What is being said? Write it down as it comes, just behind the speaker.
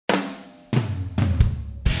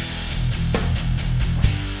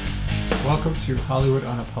Welcome to Hollywood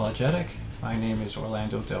Unapologetic. My name is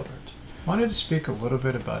Orlando Delbert. I wanted to speak a little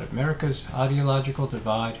bit about America's ideological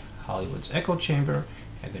divide, Hollywood's echo chamber,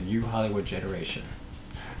 and the new Hollywood generation.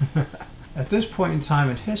 At this point in time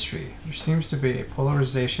in history, there seems to be a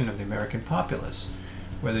polarization of the American populace.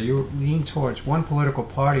 Whether you lean towards one political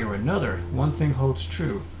party or another, one thing holds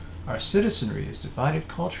true. Our citizenry is divided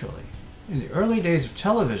culturally. In the early days of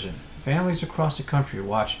television, families across the country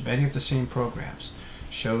watched many of the same programs.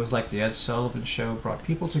 Shows like The Ed Sullivan Show brought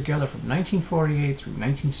people together from 1948 through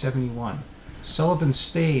 1971. Sullivan's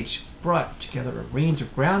Stage brought together a range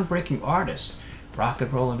of groundbreaking artists, rock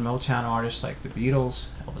and roll and Motown artists like the Beatles,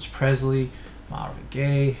 Elvis Presley, Marvin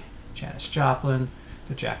Gaye, Janis Joplin,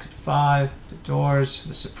 the Jackson 5, the Doors,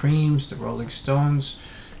 the Supremes, the Rolling Stones,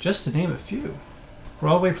 just to name a few.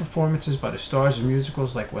 Broadway performances by the stars of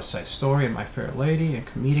musicals like West Side Story and My Fair Lady, and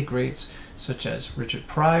comedic greats such as Richard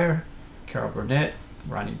Pryor, Carol Burnett,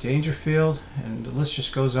 Rodney Dangerfield, and the list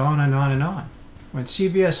just goes on and on and on. When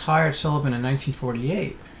CBS hired Sullivan in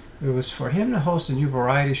 1948, it was for him to host a new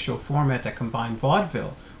variety show format that combined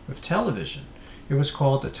vaudeville with television. It was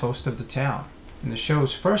called The Toast of the Town. In the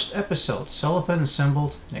show's first episode, Sullivan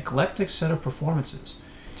assembled an eclectic set of performances.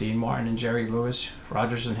 Dean Martin and Jerry Lewis,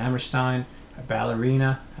 Rodgers and Hammerstein, a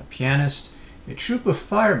ballerina, a pianist, a troupe of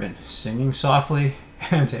firemen singing softly,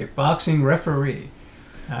 and a boxing referee.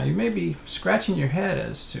 Now, you may be scratching your head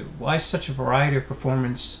as to why such a variety of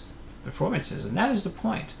performances, and that is the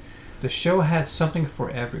point. The show had something for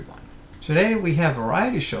everyone. Today we have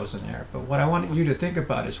variety shows in there, but what I want you to think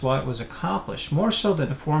about is why it was accomplished, more so than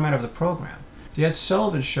the format of the program. The Ed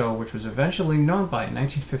Sullivan Show, which was eventually known by in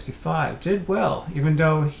 1955, did well, even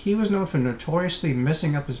though he was known for notoriously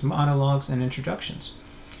messing up his monologues and introductions.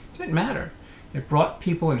 It didn't matter. It brought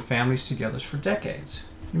people and families together for decades.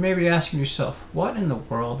 You may be asking yourself, what in the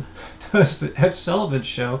world does the Ed Sullivan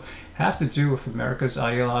Show have to do with America's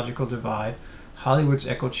ideological divide, Hollywood's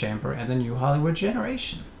echo chamber, and the new Hollywood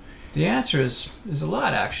generation? The answer is a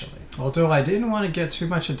lot, actually. Although I didn't want to get too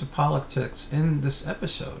much into politics in this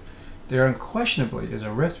episode, there unquestionably is a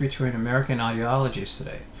rift between American ideologies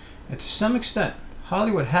today. And to some extent,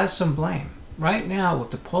 Hollywood has some blame. Right now,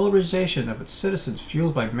 with the polarization of its citizens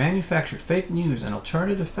fueled by manufactured fake news and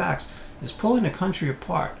alternative facts, is pulling the country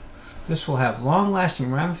apart. This will have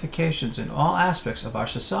long-lasting ramifications in all aspects of our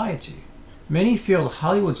society. Many feel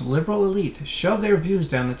Hollywood's liberal elite shove their views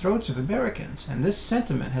down the throats of Americans, and this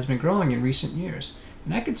sentiment has been growing in recent years.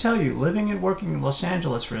 And I can tell you, living and working in Los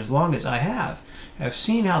Angeles for as long as I have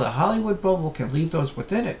seen how the Hollywood bubble can leave those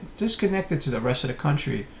within it disconnected to the rest of the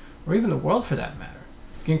country, or even the world for that matter.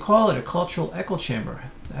 You can call it a cultural echo chamber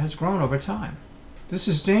that has grown over time. This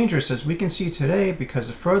is dangerous, as we can see today, because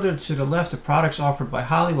the further to the left the products offered by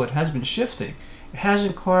Hollywood has been shifting, it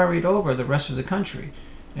hasn't carried over the rest of the country.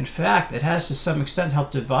 In fact, it has to some extent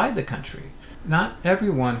helped divide the country. Not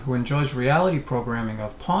everyone who enjoys reality programming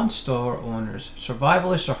of pawn store owners,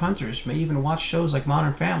 survivalists, or hunters may even watch shows like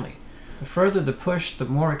Modern Family. The further the push, the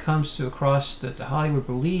more it comes to across that the Hollywood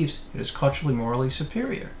believes it is culturally morally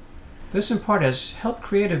superior. This in part has helped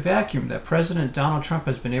create a vacuum that President Donald Trump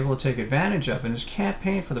has been able to take advantage of in his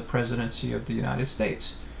campaign for the presidency of the United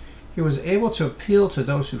States. He was able to appeal to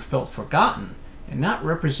those who felt forgotten and not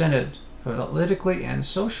represented politically and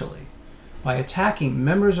socially. By attacking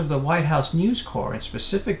members of the White House News Corps and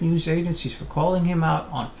specific news agencies for calling him out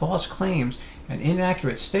on false claims and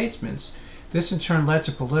inaccurate statements, this in turn led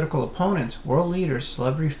to political opponents, world leaders,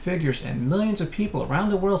 celebrity figures, and millions of people around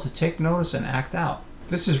the world to take notice and act out.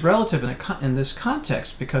 This is relative in this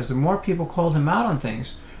context because the more people called him out on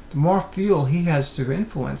things, the more fuel he has to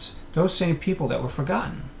influence those same people that were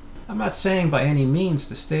forgotten. I'm not saying by any means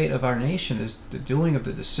the state of our nation is the doing of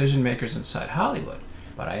the decision makers inside Hollywood,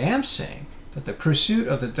 but I am saying that the pursuit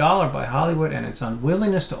of the dollar by Hollywood and its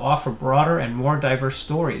unwillingness to offer broader and more diverse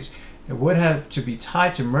stories that would have to be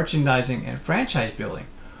tied to merchandising and franchise building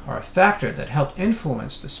are a factor that helped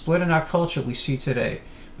influence the split in our culture we see today,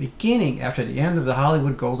 beginning after the end of the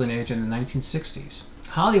Hollywood Golden Age in the 1960s.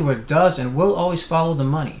 Hollywood does and will always follow the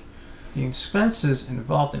money. The expenses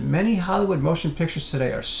involved in many Hollywood motion pictures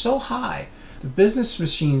today are so high, the business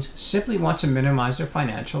machines simply want to minimize their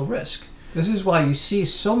financial risk. This is why you see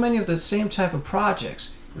so many of the same type of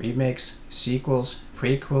projects: remakes, sequels,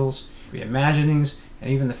 prequels, reimaginings, and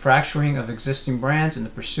even the fracturing of existing brands in the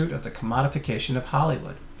pursuit of the commodification of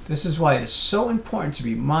Hollywood. This is why it is so important to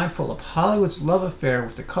be mindful of Hollywood's love affair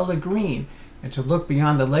with the color green and to look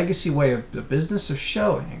beyond the legacy way of the business of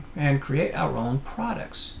showing and create our own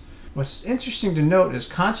products. What's interesting to note is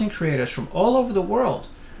content creators from all over the world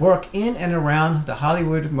work in and around the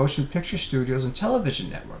Hollywood motion picture studios and television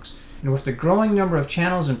networks. And with the growing number of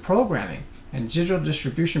channels and programming, and digital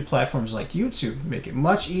distribution platforms like YouTube make it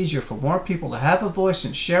much easier for more people to have a voice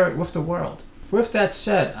and share it with the world. With that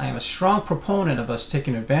said, I am a strong proponent of us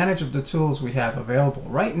taking advantage of the tools we have available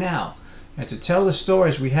right now, and to tell the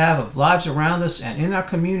stories we have of lives around us and in our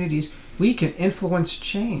communities, we can influence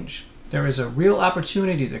change. There is a real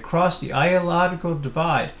opportunity to cross the ideological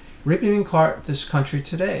divide ripping apart this country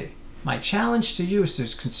today. My challenge to you is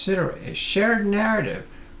to consider a shared narrative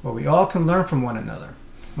where we all can learn from one another.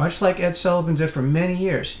 Much like Ed Sullivan did for many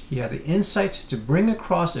years, he had the insight to bring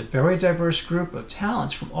across a very diverse group of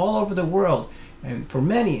talents from all over the world, and for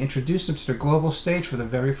many, introduce them to the global stage for the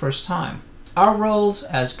very first time. Our roles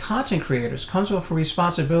as content creators comes with a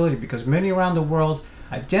responsibility because many around the world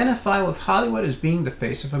identify with Hollywood as being the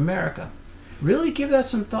face of America. Really give that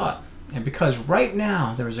some thought. And because right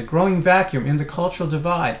now there is a growing vacuum in the cultural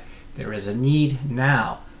divide, there is a need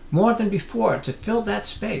now, more than before, to fill that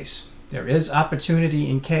space. There is opportunity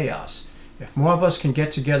in chaos. If more of us can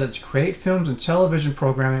get together to create films and television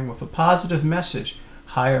programming with a positive message,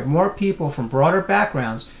 hire more people from broader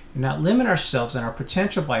backgrounds, and not limit ourselves and our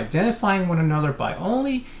potential by identifying one another by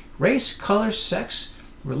only race, color, sex,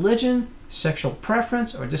 religion, sexual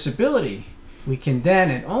preference, or disability, we can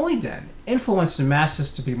then, and only then, influence the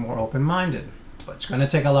masses to be more open-minded. But it's going to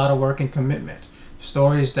take a lot of work and commitment.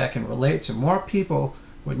 Stories that can relate to more people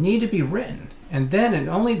would need to be written, and then and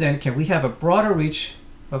only then can we have a broader reach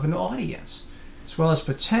of an audience, as well as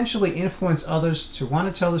potentially influence others to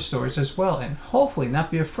want to tell the stories as well, and hopefully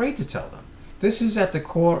not be afraid to tell them. This is at the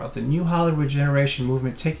core of the new Hollywood generation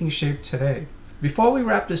movement taking shape today. Before we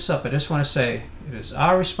wrap this up, I just want to say it is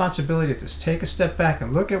our responsibility to take a step back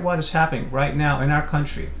and look at what is happening right now in our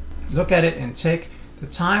country. Look at it and take the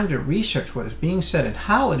time to research what is being said and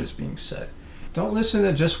how it is being said. Don't listen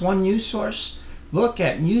to just one news source. Look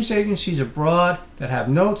at news agencies abroad that have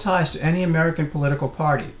no ties to any American political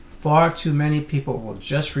party. Far too many people will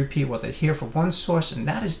just repeat what they hear from one source, and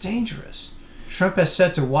that is dangerous. Trump has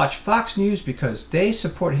said to watch Fox News because they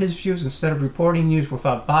support his views instead of reporting news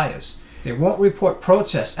without bias. They won't report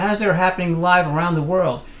protests as they're happening live around the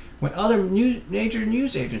world when other major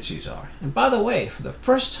news agencies are. And by the way, for the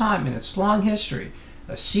first time in its long history,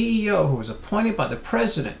 a CEO who was appointed by the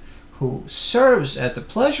president, who serves at the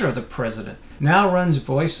pleasure of the president, now runs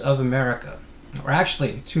Voice of America. Or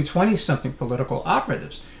actually, 220-something political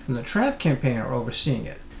operatives from the Trump campaign are overseeing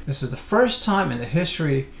it. This is the first time in the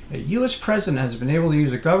history a U.S. president has been able to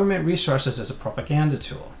use government resources as a propaganda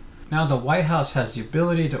tool. Now the White House has the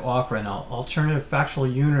ability to offer an alternative factual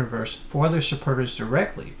universe for their supporters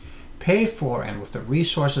directly, paid for and with the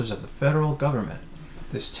resources of the federal government.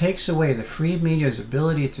 This takes away the free media's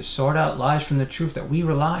ability to sort out lies from the truth that we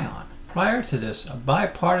rely on. Prior to this, a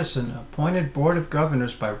bipartisan appointed board of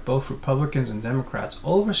governors by both Republicans and Democrats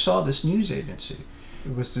oversaw this news agency.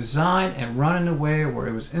 It was designed and run in a way where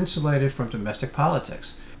it was insulated from domestic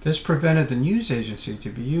politics. This prevented the news agency to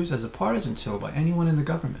be used as a partisan tool by anyone in the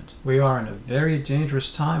government. We are in a very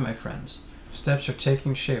dangerous time, my friends. Steps are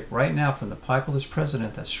taking shape right now from the populist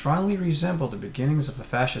president that strongly resemble the beginnings of a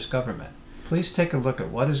fascist government. Please take a look at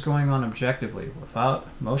what is going on objectively without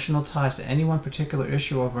emotional ties to any one particular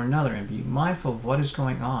issue over another, and be mindful of what is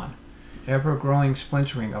going on. Ever-growing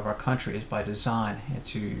splintering of our country is by design, and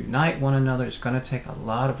to unite one another is going to take a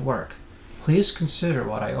lot of work. Please consider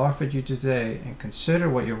what I offered you today, and consider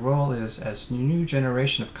what your role is as the new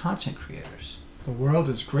generation of content creators. The world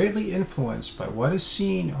is greatly influenced by what is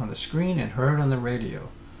seen on the screen and heard on the radio.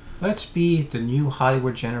 Let's be the new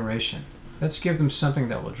Hollywood generation. Let's give them something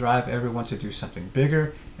that will drive everyone to do something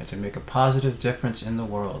bigger and to make a positive difference in the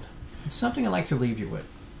world. It's something I'd like to leave you with.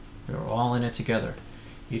 We are all in it together.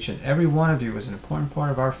 Each and every one of you is an important part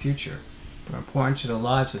of our future. You're important to the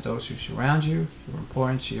lives of those who surround you. You're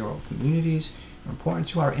important to your own communities. You're important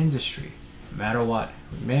to our industry. No matter what,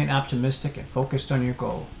 remain optimistic and focused on your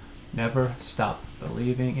goal. Never stop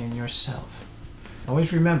believing in yourself.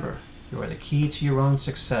 Always remember, you are the key to your own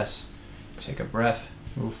success. Take a breath,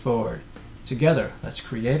 move forward. Together, let's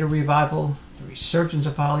create a revival, the resurgence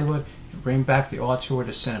of Hollywood, and bring back the auteur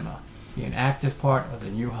to cinema. Be an active part of the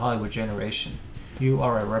new Hollywood generation. You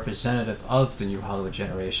are a representative of the new Hollywood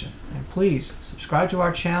generation. And please, subscribe to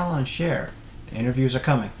our channel and share. The interviews are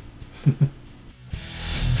coming.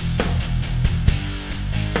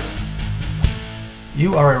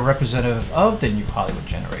 You are a representative of the new Hollywood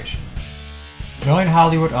generation. Join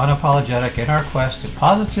Hollywood Unapologetic in our quest to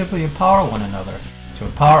positively empower one another, to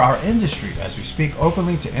empower our industry as we speak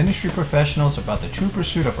openly to industry professionals about the true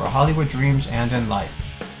pursuit of our Hollywood dreams and in life.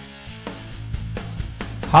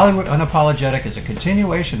 Hollywood Unapologetic is a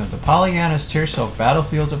continuation of the Pollyanna's tear-soaked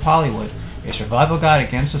battlefields of Hollywood a survival guide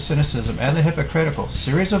against the cynicism and the hypocritical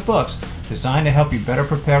series of books designed to help you better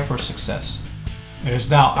prepare for success. It is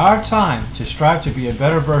now our time to strive to be a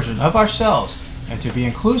better version of ourselves and to be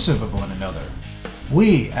inclusive of one another.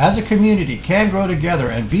 We, as a community, can grow together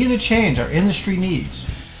and be the change our industry needs.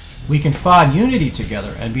 We can find unity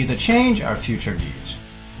together and be the change our future needs.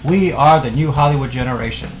 We are the new Hollywood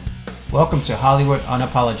generation. Welcome to Hollywood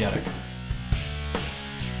Unapologetic.